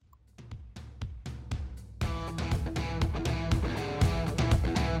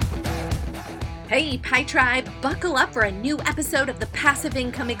Hey, Pi Tribe, buckle up for a new episode of the Passive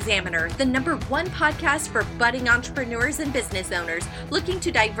Income Examiner, the #1 podcast for budding entrepreneurs and business owners looking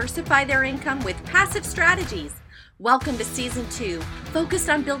to diversify their income with passive strategies. Welcome to Season 2, focused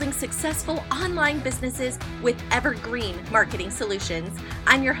on building successful online businesses with evergreen marketing solutions.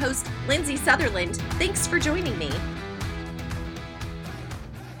 I'm your host, Lindsay Sutherland. Thanks for joining me.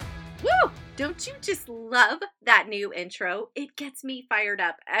 Woo! Don't you just love that new intro? It gets me fired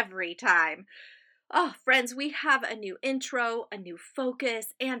up every time. Oh, friends, we have a new intro, a new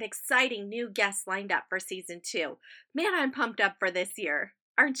focus, and exciting new guests lined up for Season 2. Man, I'm pumped up for this year.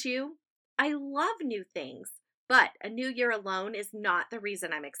 Aren't you? I love new things, but a new year alone is not the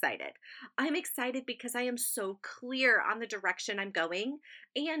reason I'm excited. I'm excited because I am so clear on the direction I'm going,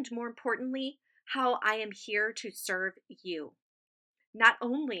 and more importantly, how I am here to serve you. Not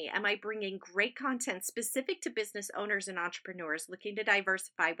only am I bringing great content specific to business owners and entrepreneurs looking to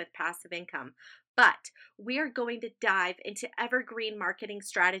diversify with passive income, but we are going to dive into evergreen marketing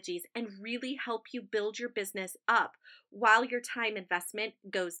strategies and really help you build your business up while your time investment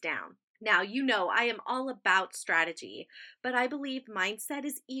goes down. Now, you know I am all about strategy, but I believe mindset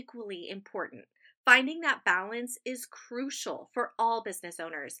is equally important. Finding that balance is crucial for all business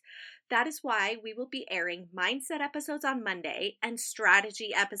owners. That is why we will be airing mindset episodes on Monday and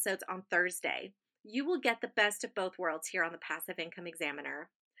strategy episodes on Thursday. You will get the best of both worlds here on the Passive Income Examiner.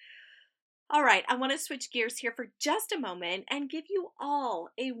 All right, I want to switch gears here for just a moment and give you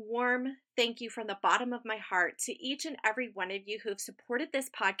all a warm thank you from the bottom of my heart to each and every one of you who have supported this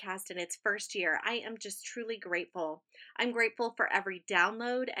podcast in its first year. I am just truly grateful. I'm grateful for every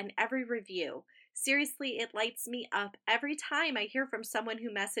download and every review. Seriously, it lights me up every time I hear from someone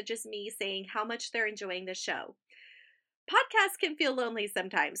who messages me saying how much they're enjoying the show. Podcasts can feel lonely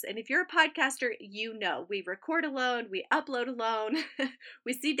sometimes. And if you're a podcaster, you know we record alone, we upload alone,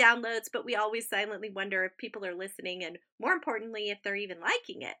 we see downloads, but we always silently wonder if people are listening and, more importantly, if they're even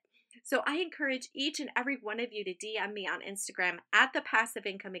liking it. So I encourage each and every one of you to DM me on Instagram at the Passive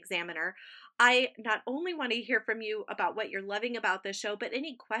Income Examiner. I not only want to hear from you about what you're loving about the show, but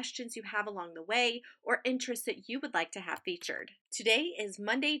any questions you have along the way or interests that you would like to have featured. Today is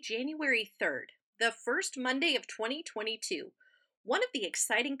Monday, January 3rd. The first Monday of 2022. One of the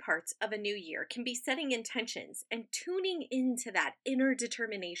exciting parts of a new year can be setting intentions and tuning into that inner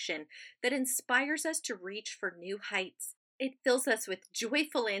determination that inspires us to reach for new heights. It fills us with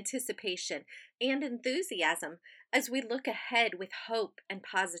joyful anticipation and enthusiasm as we look ahead with hope and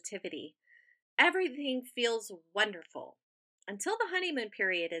positivity. Everything feels wonderful until the honeymoon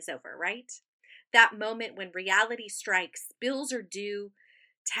period is over, right? That moment when reality strikes, bills are due,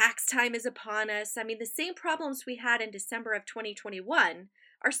 tax time is upon us. The same problems we had in December of 2021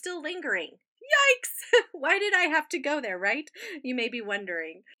 are still lingering. Yikes! Why did I have to go there, right? You may be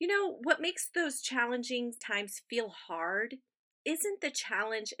wondering. You know, what makes those challenging times feel hard isn't the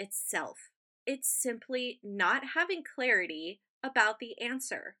challenge itself. It's simply not having clarity about the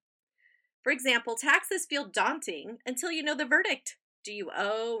answer. For example, taxes feel daunting until you know the verdict. Do you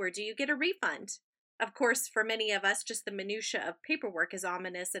owe or do you get a refund? Of course, for many of us, just the minutia of paperwork is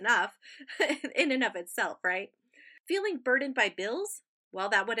ominous enough in and of itself, right? Feeling burdened by bills? Well,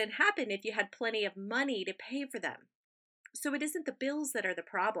 that wouldn't happen if you had plenty of money to pay for them. So it isn't the bills that are the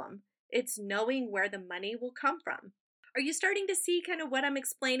problem. It's knowing where the money will come from. Are you starting to see kind of what I'm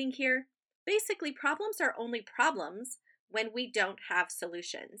explaining here? Basically, problems are only problems when we don't have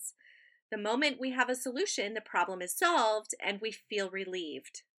solutions. The moment we have a solution, the problem is solved and we feel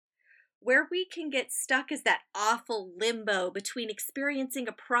relieved. Where we can get stuck is that awful limbo between experiencing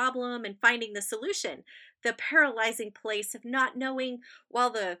a problem and finding the solution, the paralyzing place of not knowing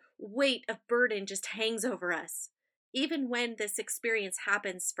while the weight of burden just hangs over us. Even when this experience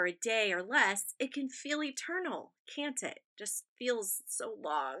happens for a day or less, it can feel eternal, can't it? Just feels so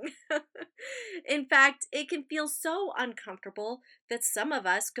long. In fact, it can feel so uncomfortable that some of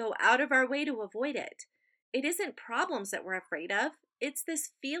us go out of our way to avoid it. It isn't problems that we're afraid of. It's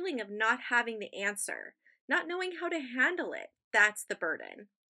this feeling of not having the answer, not knowing how to handle it. That's the burden.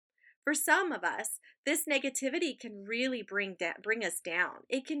 For some of us, this negativity can really bring us down.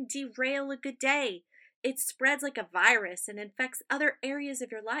 It can derail a good day. It spreads like a virus and infects other areas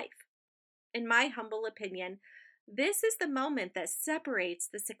of your life. In my humble opinion, this is the moment that separates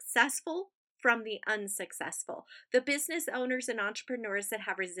the successful from the unsuccessful. The business owners and entrepreneurs that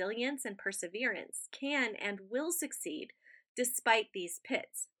have resilience and perseverance can and will succeed despite these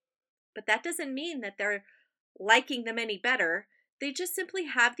pits. But that doesn't mean that they're liking them any better. They just simply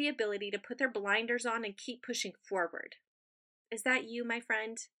have the ability to put their blinders on and keep pushing forward. Is that you, my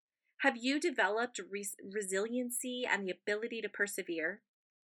friend? Have you developed resiliency and the ability to persevere?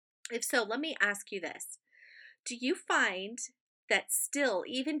 If so, let me ask you this. Do you find that still,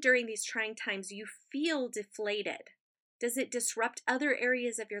 even during these trying times, you feel deflated? Does it disrupt other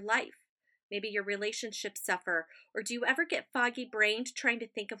areas of your life? Maybe your relationships suffer, or do you ever get foggy brained trying to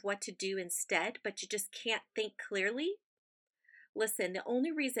think of what to do instead, but you just can't think clearly? Listen, the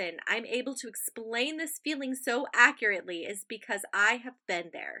only reason I'm able to explain this feeling so accurately is because I have been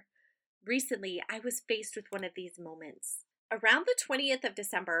there. Recently, I was faced with one of these moments. Around the 20th of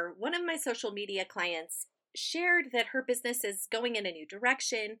December, one of my social media clients shared that her business is going in a new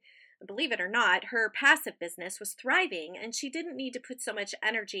direction. Believe it or not, her passive business was thriving and she didn't need to put so much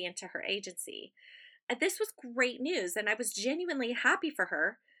energy into her agency. And this was great news, and I was genuinely happy for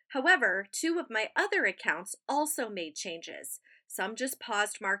her. However, two of my other accounts also made changes. Some just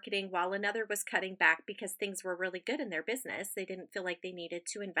paused marketing while another was cutting back because things were really good in their business. They didn't feel like they needed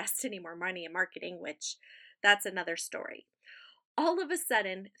to invest any more money in marketing, which that's another story. All of a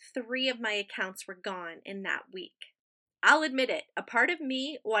sudden, three of my accounts were gone in that week. I'll admit it, a part of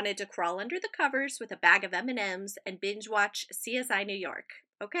me wanted to crawl under the covers with a bag of M&Ms and binge watch CSI New York.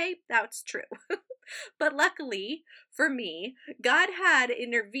 Okay, that's true. But luckily for me, God had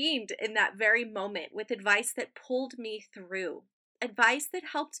intervened in that very moment with advice that pulled me through. Advice that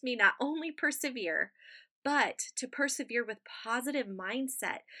helped me not only persevere, but to persevere with positive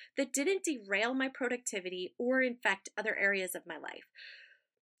mindset that didn't derail my productivity or infect other areas of my life.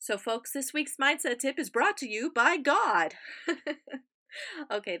 So, folks, this week's mindset tip is brought to you by God.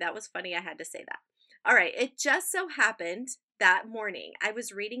 Okay, that was funny. I had to say that. All right, it just so happened that morning I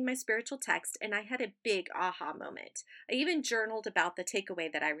was reading my spiritual text and I had a big aha moment. I even journaled about the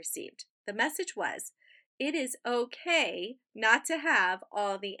takeaway that I received. The message was, it is okay not to have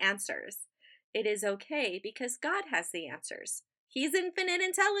all the answers. It is okay because God has the answers. He's infinite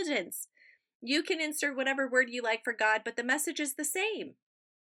intelligence. You can insert whatever word you like for God, but the message is the same.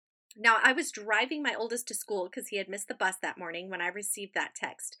 Now, I was driving my oldest to school because he had missed the bus that morning when I received that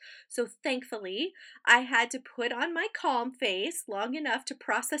text. So thankfully, I had to put on my calm face long enough to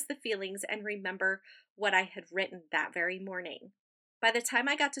process the feelings and remember what I had written that very morning. By the time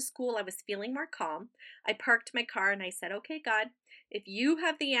I got to school, I was feeling more calm. I parked my car and I said, okay, God, if you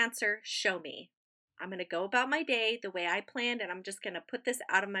have the answer, show me. I'm going to go about my day the way I planned and I'm just going to put this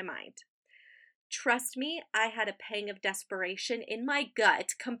out of my mind. Trust me, I had a pang of desperation in my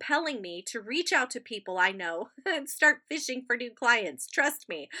gut, compelling me to reach out to people I know and start fishing for new clients. Trust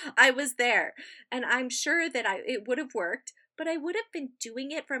me, I was there. And I'm sure that it would have worked, but I would have been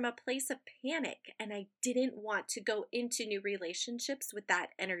doing it from a place of panic, and I didn't want to go into new relationships with that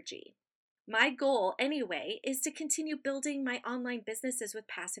energy. My goal, anyway, is to continue building my online businesses with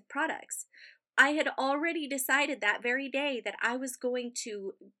passive products. I had already decided that very day that I was going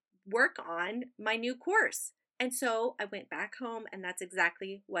to work on my new course. And so I went back home, and that's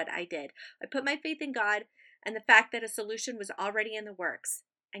exactly what I did. I put my faith in God and the fact that a solution was already in the works.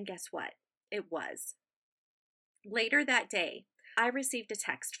 And guess what? It was. Later that day, I received a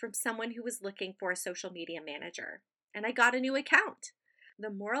text from someone who was looking for a social media manager, and I got a new account.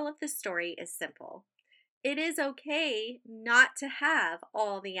 The moral of this story is simple. It is okay not to have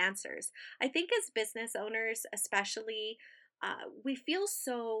all the answers. I think as business owners, especially, we feel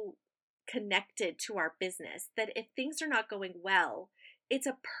so connected to our business that if things are not going well, it's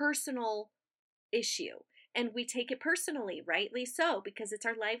a personal issue. And we take it personally, rightly so, because it's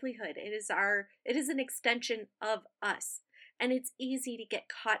our livelihood. It is an extension of us. And it's easy to get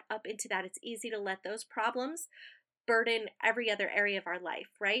caught up into that. It's easy to let those problems burden every other area of our life,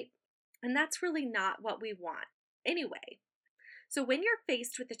 right? And that's really not what we want anyway. So when you're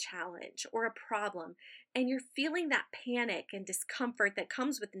faced with a challenge or a problem and you're feeling that panic and discomfort that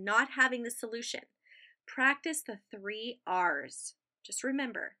comes with not having the solution, practice the 3 R's. Just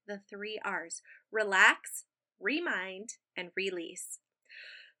remember the 3 R's: relax, remind, and release.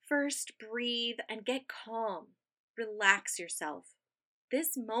 First, breathe and get calm. Relax yourself.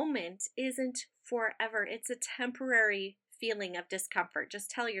 This moment isn't forever, it's a temporary feeling of discomfort. Just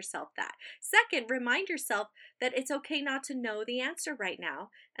tell yourself that. Second, remind yourself that it's okay not to know the answer right now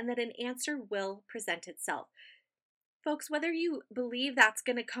and that an answer will present itself. Folks, whether you believe that's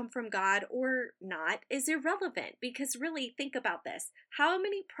going to come from God or not is irrelevant, because really think about this. How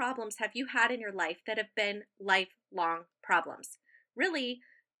many problems have you had in your life that have been lifelong problems? Really,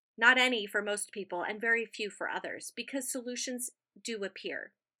 not any for most people and very few for others, because solutions do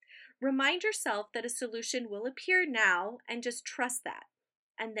appear. Remind yourself that a solution will appear now and just trust that.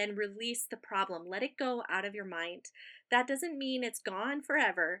 And then release the problem. Let it go out of your mind. That doesn't mean it's gone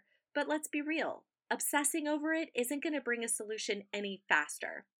forever, but let's be real. Obsessing over it isn't going to bring a solution any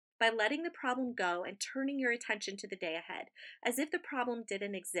faster. by letting the problem go and turning your attention to the day ahead, as if the problem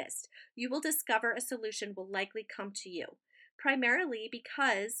didn't exist. You will discover a solution will likely come to you, primarily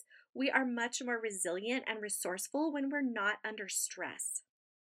because we are much more resilient and resourceful when we're not under stress.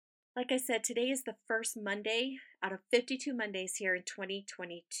 Like I said, today is the first Monday out of 52 Mondays here in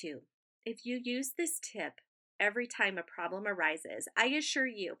 2022. If you use this tip every time a problem arises, I assure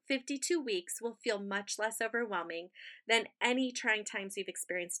you 52 weeks will feel much less overwhelming than any trying times you've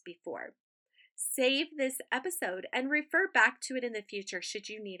experienced before. Save this episode and refer back to it in the future should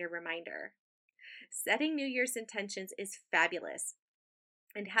you need a reminder. Setting New Year's intentions is fabulous,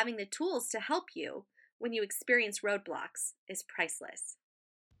 and having the tools to help you when you experience roadblocks is priceless.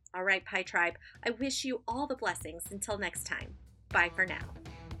 All right, Pi Tribe, I wish you all the blessings. Until next time, bye for now.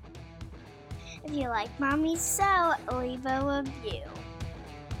 If you like Mommy Sew, leave a review.